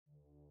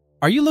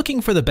Are you looking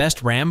for the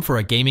best RAM for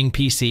a gaming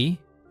PC?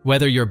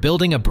 Whether you're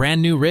building a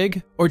brand new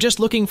rig or just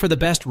looking for the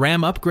best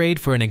RAM upgrade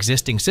for an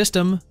existing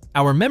system,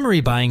 our memory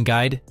buying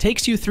guide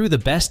takes you through the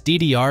best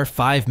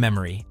DDR5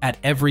 memory at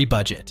every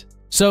budget.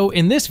 So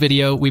in this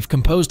video, we've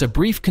composed a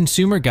brief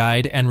consumer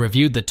guide and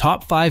reviewed the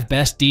top 5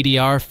 best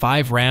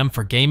DDR5 RAM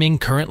for gaming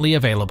currently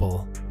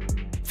available.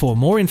 For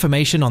more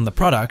information on the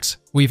products,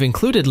 we've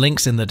included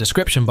links in the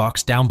description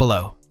box down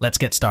below. Let's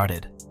get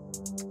started.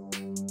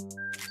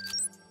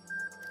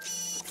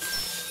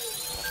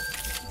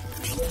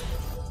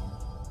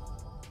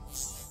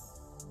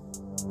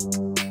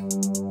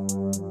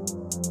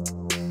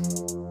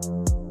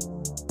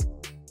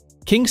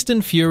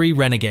 Kingston Fury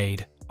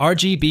Renegade,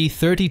 RGB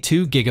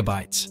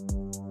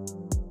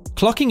 32GB.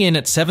 Clocking in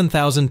at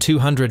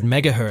 7200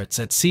 MHz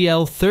at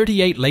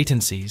CL38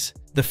 latencies,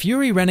 the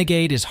Fury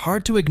Renegade is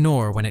hard to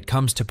ignore when it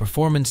comes to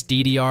performance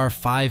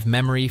DDR5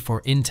 memory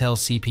for Intel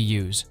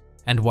CPUs.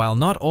 And while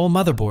not all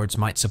motherboards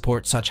might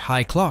support such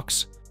high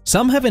clocks,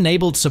 some have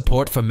enabled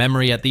support for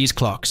memory at these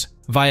clocks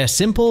via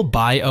simple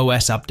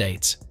BIOS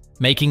updates,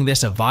 making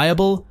this a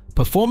viable,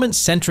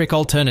 performance-centric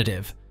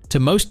alternative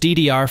to most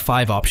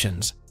DDR5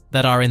 options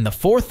that are in the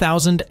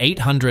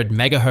 4800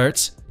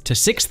 MHz to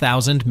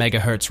 6000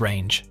 MHz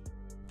range.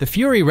 The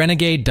Fury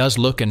Renegade does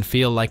look and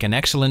feel like an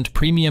excellent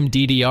premium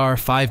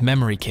DDR5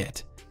 memory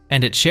kit,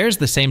 and it shares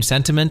the same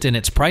sentiment in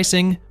its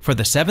pricing for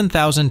the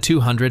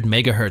 7200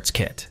 MHz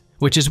kit,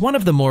 which is one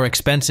of the more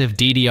expensive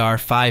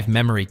DDR5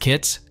 memory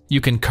kits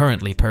you can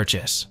currently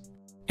purchase.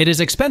 It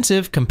is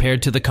expensive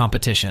compared to the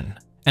competition,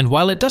 and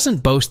while it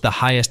doesn't boast the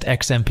highest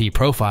XMP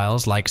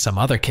profiles like some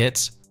other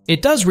kits,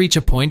 it does reach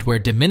a point where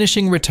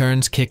diminishing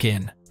returns kick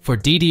in for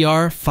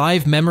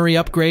DDR5 memory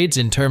upgrades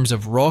in terms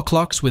of raw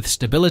clocks with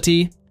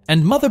stability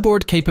and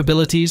motherboard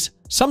capabilities,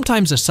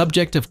 sometimes a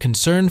subject of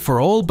concern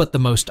for all but the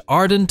most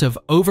ardent of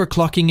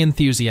overclocking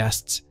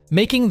enthusiasts,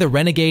 making the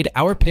Renegade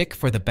our pick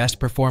for the best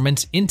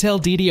performance Intel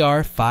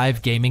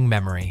DDR5 gaming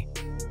memory.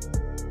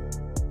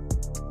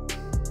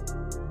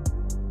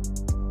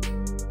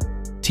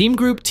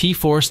 Teamgroup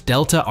T-Force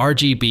Delta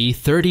RGB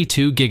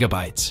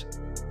 32GB.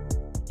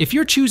 If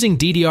you're choosing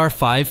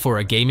DDR5 for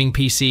a gaming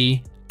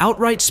PC,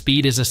 outright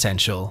speed is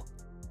essential.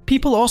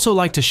 People also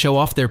like to show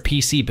off their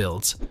PC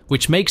builds,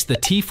 which makes the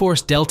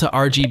T-Force Delta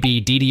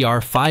RGB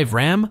DDR5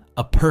 RAM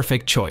a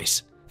perfect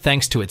choice,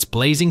 thanks to its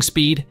blazing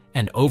speed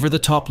and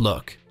over-the-top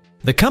look.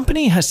 The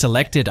company has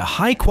selected a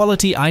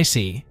high-quality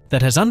IC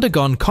that has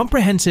undergone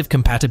comprehensive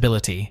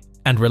compatibility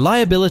and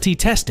reliability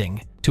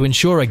testing to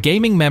ensure a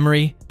gaming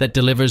memory that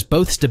delivers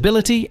both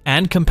stability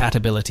and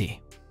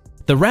compatibility.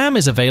 The RAM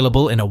is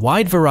available in a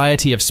wide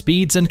variety of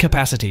speeds and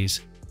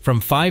capacities,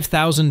 from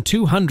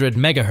 5200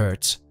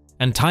 MHz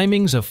and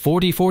timings of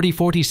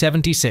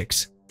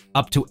 40-40-40-76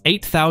 up to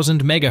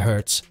 8000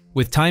 MHz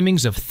with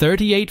timings of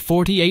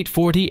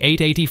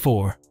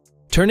 38-40-840-884.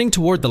 Turning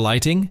toward the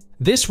lighting,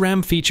 this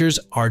RAM features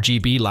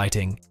RGB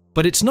lighting,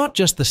 but it's not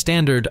just the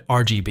standard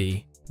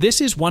RGB.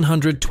 This is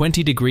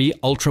 120-degree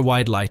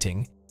ultra-wide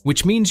lighting,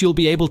 which means you'll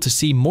be able to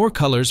see more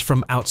colors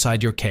from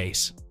outside your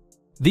case.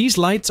 These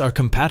lights are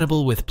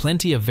compatible with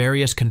plenty of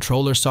various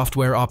controller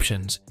software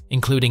options,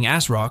 including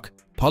ASRock,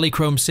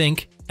 Polychrome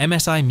Sync,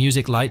 MSI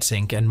Music Light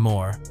Sync, and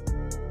more.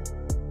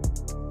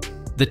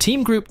 The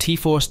Teamgroup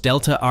T-Force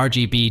Delta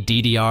RGB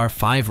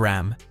DDR5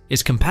 RAM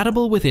is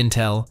compatible with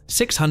Intel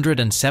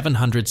 600 and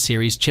 700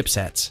 series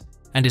chipsets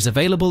and is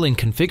available in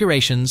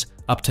configurations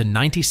up to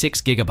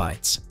 96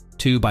 GB,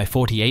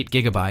 2x48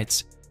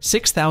 GB,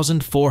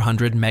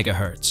 6400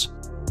 MHz.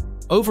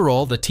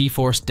 Overall, the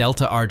T-Force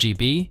Delta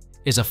RGB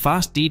is a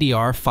fast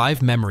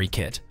DDR5 memory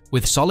kit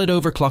with solid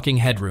overclocking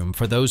headroom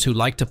for those who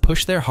like to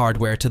push their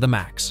hardware to the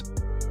max.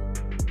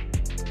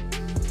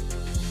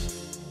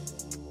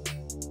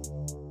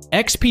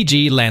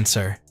 XPG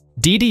Lancer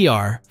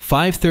DDR5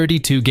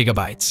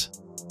 32GB.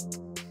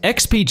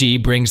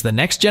 XPG brings the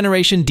next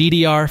generation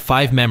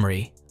DDR5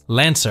 memory,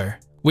 Lancer,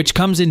 which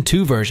comes in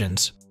 2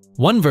 versions.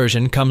 One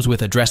version comes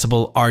with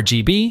addressable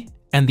RGB,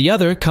 and the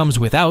other comes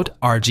without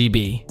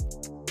RGB.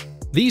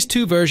 These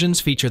 2 versions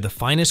feature the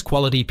finest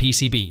quality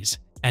PCBs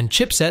and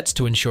chipsets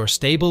to ensure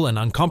stable and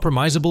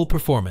uncompromisable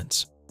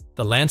performance.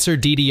 The Lancer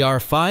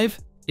DDR5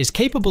 is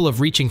capable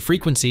of reaching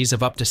frequencies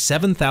of up to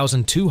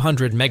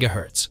 7200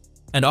 MHz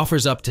and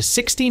offers up to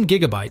 16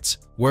 GB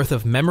worth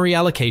of memory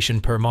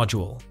allocation per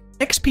module.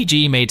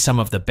 XPG made some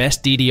of the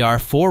best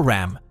DDR4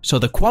 RAM, so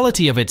the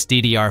quality of its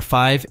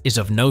DDR5 is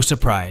of no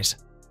surprise.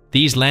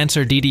 These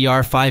Lancer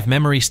DDR5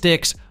 memory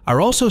sticks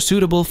are also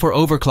suitable for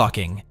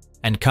overclocking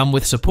and come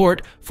with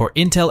support for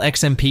Intel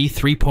XMP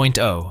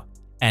 3.0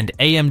 and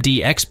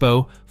AMD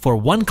Expo for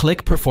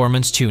one-click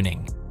performance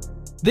tuning.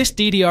 This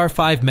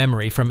DDR5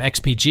 memory from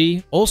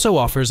XPG also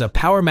offers a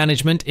power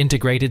management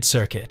integrated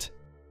circuit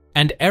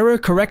and error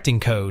correcting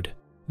code,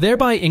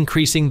 thereby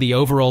increasing the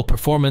overall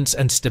performance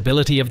and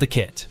stability of the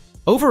kit.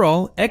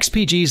 Overall,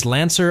 XPG's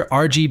Lancer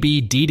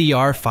RGB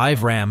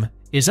DDR5 RAM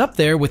is up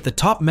there with the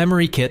top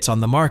memory kits on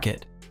the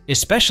market,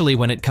 especially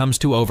when it comes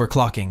to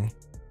overclocking.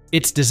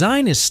 Its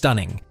design is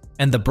stunning,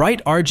 and the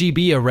bright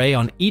RGB array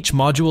on each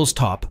module's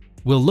top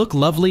will look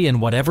lovely in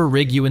whatever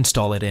rig you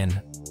install it in.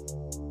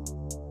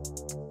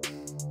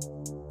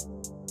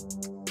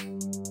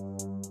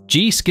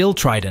 G.Skill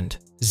Trident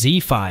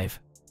Z5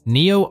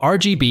 Neo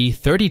RGB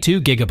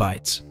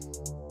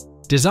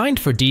 32GB. Designed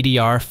for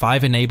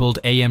DDR5-enabled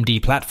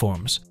AMD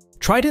platforms,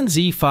 Trident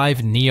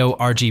Z5 Neo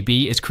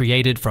RGB is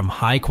created from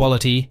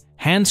high-quality,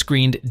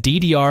 hand-screened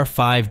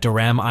DDR5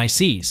 DRAM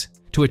ICs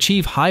to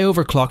achieve high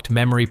overclocked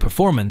memory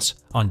performance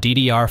on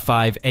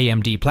DDR5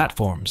 AMD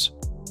platforms.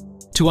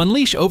 To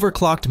unleash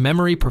overclocked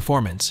memory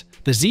performance,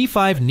 the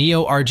Z5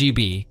 Neo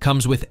RGB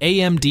comes with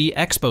AMD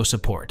Expo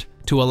support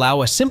to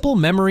allow a simple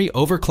memory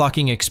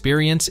overclocking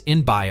experience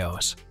in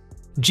BIOS.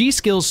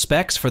 G.Skill's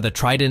specs for the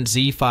Trident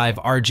Z5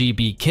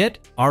 RGB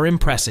kit are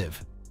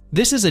impressive.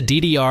 This is a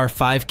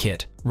DDR5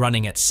 kit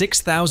running at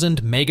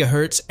 6000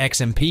 MHz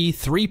XMP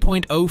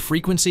 3.0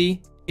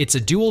 frequency. It's a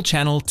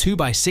dual-channel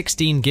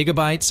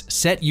 2x16GB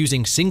set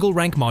using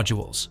single-rank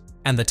modules,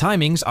 and the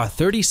timings are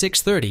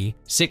 3630,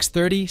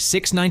 630,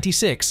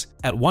 696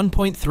 at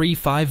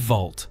 1.35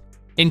 volt.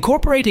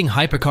 Incorporating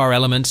hypercar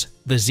elements,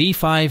 the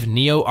Z5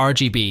 Neo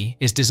RGB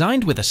is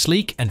designed with a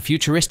sleek and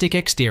futuristic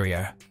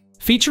exterior.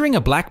 Featuring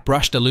a black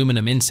brushed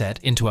aluminum inset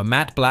into a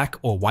matte black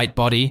or white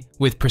body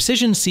with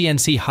precision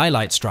CNC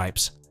highlight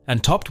stripes,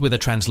 and topped with a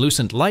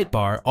translucent light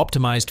bar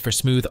optimized for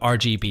smooth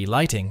RGB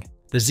lighting,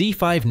 the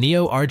Z5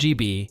 Neo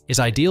RGB is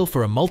ideal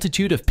for a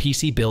multitude of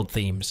PC build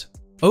themes.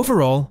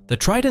 Overall, the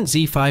Trident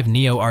Z5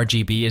 Neo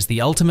RGB is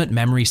the ultimate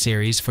memory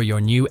series for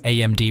your new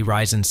AMD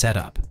Ryzen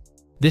setup.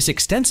 This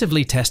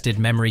extensively tested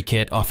memory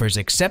kit offers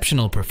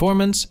exceptional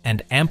performance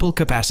and ample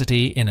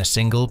capacity in a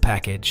single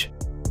package.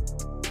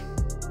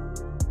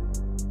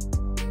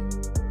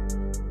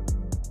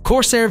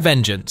 Corsair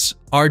Vengeance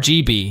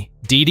RGB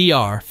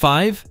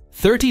DDR5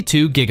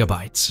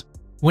 32GB.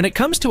 When it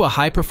comes to a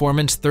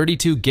high-performance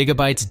 32GB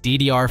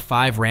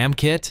DDR5 RAM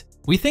kit,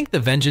 we think the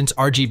Vengeance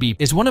RGB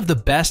is one of the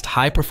best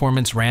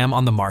high-performance RAM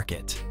on the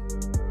market.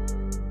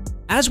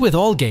 As with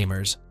all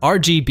gamers,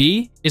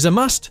 RGB is a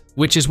must,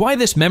 which is why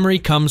this memory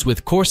comes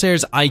with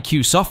Corsair's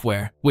IQ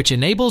software, which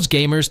enables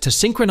gamers to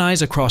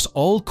synchronize across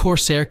all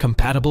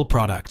Corsair-compatible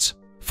products.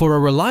 For a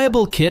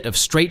reliable kit of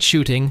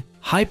straight-shooting,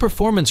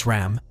 high-performance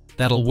RAM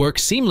that'll work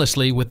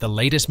seamlessly with the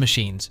latest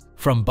machines,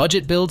 from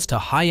budget builds to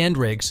high-end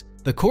rigs,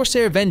 the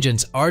Corsair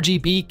Vengeance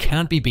RGB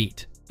can't be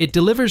beat. It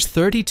delivers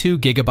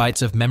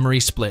 32GB of memory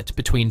split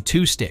between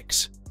two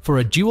sticks for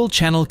a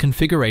dual-channel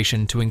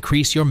configuration to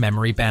increase your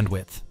memory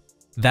bandwidth.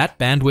 That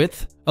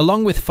bandwidth,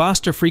 along with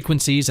faster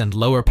frequencies and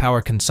lower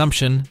power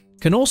consumption,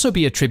 can also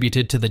be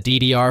attributed to the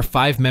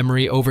DDR5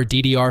 memory over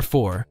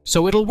DDR4,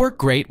 so it'll work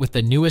great with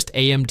the newest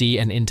AMD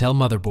and Intel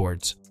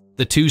motherboards.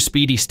 The two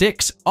speedy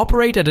sticks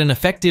operate at an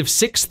effective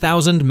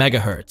 6000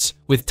 MHz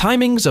with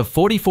timings of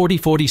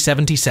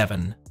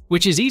 40-40-40-77,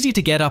 which is easy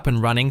to get up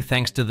and running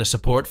thanks to the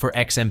support for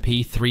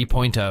XMP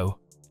 3.0.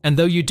 And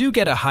though you do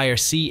get a higher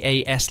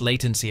CAS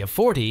latency of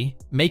 40,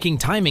 making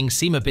timing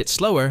seem a bit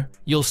slower,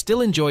 you'll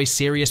still enjoy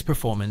serious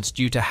performance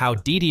due to how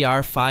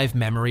DDR5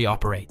 memory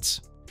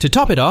operates. To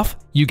top it off,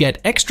 you get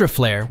extra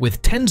flare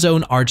with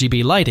 10-zone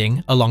RGB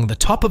lighting along the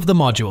top of the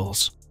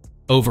modules.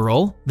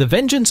 Overall, the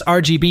Vengeance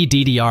RGB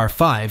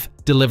DDR5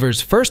 delivers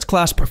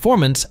first-class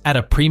performance at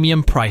a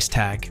premium price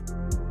tag.